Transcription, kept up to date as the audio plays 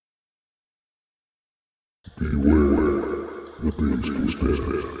Beware, the beast is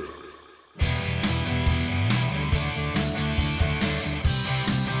dead.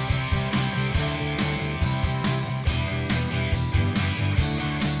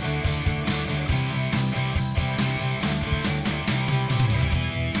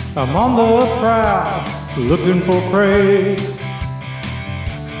 I'm on the prowl, looking for prey.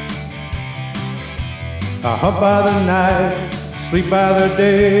 I hunt by the night, sleep by the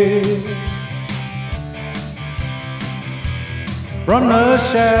day. From the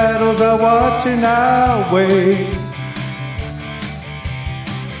shadows I'm watching our way.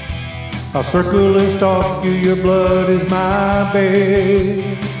 I'll circle and stalk you, your blood is my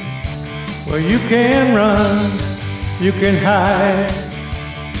babe. Well, you can run, you can hide,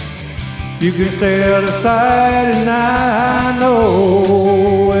 you can stay out of sight, and I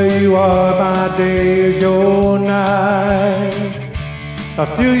know where you are, my day is your night. I'll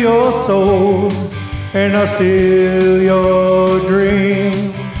steal your soul, and I'll steal your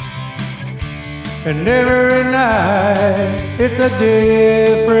dreams. And every night, it's a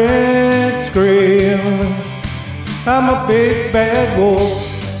different scream. I'm a big bad wolf.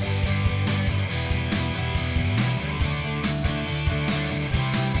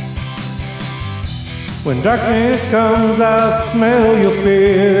 When darkness comes, I smell your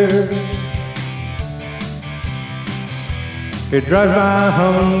fear. It drives my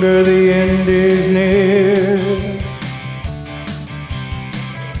hunger, the end is near.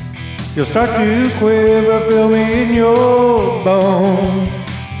 You'll start to quiver, feel me in your bones.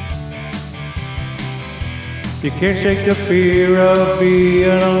 You can't shake the fear of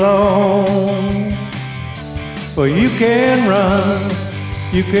being alone. Well, you can run,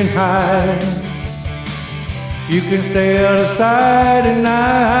 you can hide, you can stay out of sight, and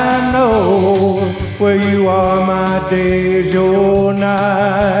I know where you are, my day is your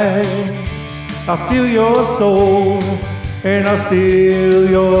night. I'll steal your soul, and I'll steal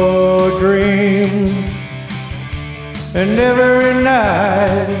your dreams. And every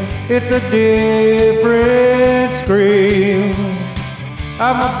night, it's a different scream.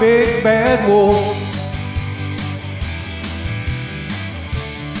 I'm a big bad wolf.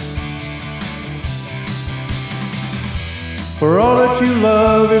 For all that you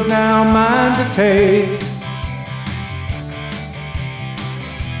love is now mine to take.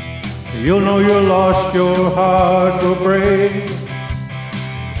 You'll know you're lost, your heart will break.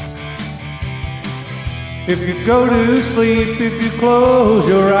 If you go to sleep, if you close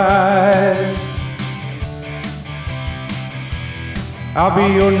your eyes, I'll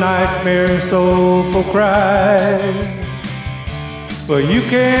be your nightmare and soulful cry. Well, you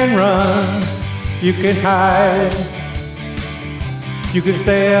can run, you can hide, you can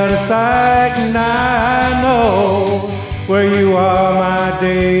stay out of sight, and I know where you are, my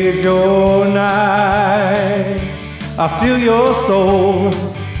day is your night. I'll steal your soul,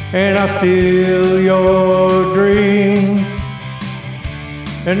 and I'll steal your dreams.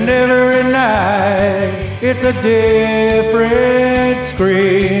 And every night, it's a different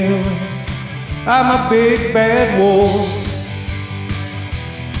scream. I'm a big bad wolf.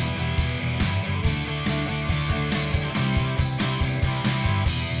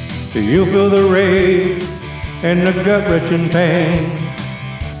 You feel the rage and the gut-wrenching pain,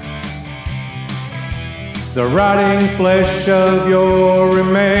 the rotting flesh of your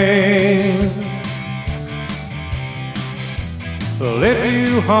remains. Well, if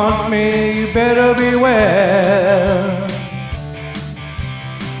you haunt me, you better beware.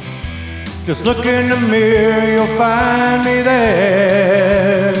 Just look in the mirror, you'll find me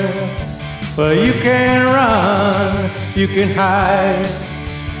there. Well, you can run, you can hide,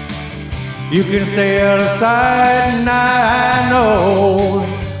 you can stay out of sight, and I know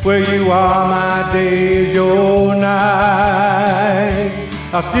where you are, my day is your night.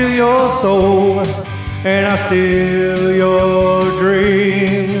 I'll steal your soul, and I'll steal your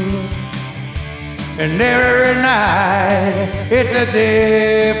dreams. And every night, it's a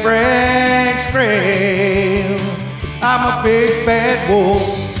different scream. I'm a big bad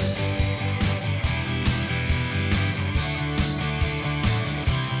wolf.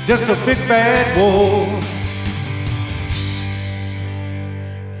 Just a big bad wolf.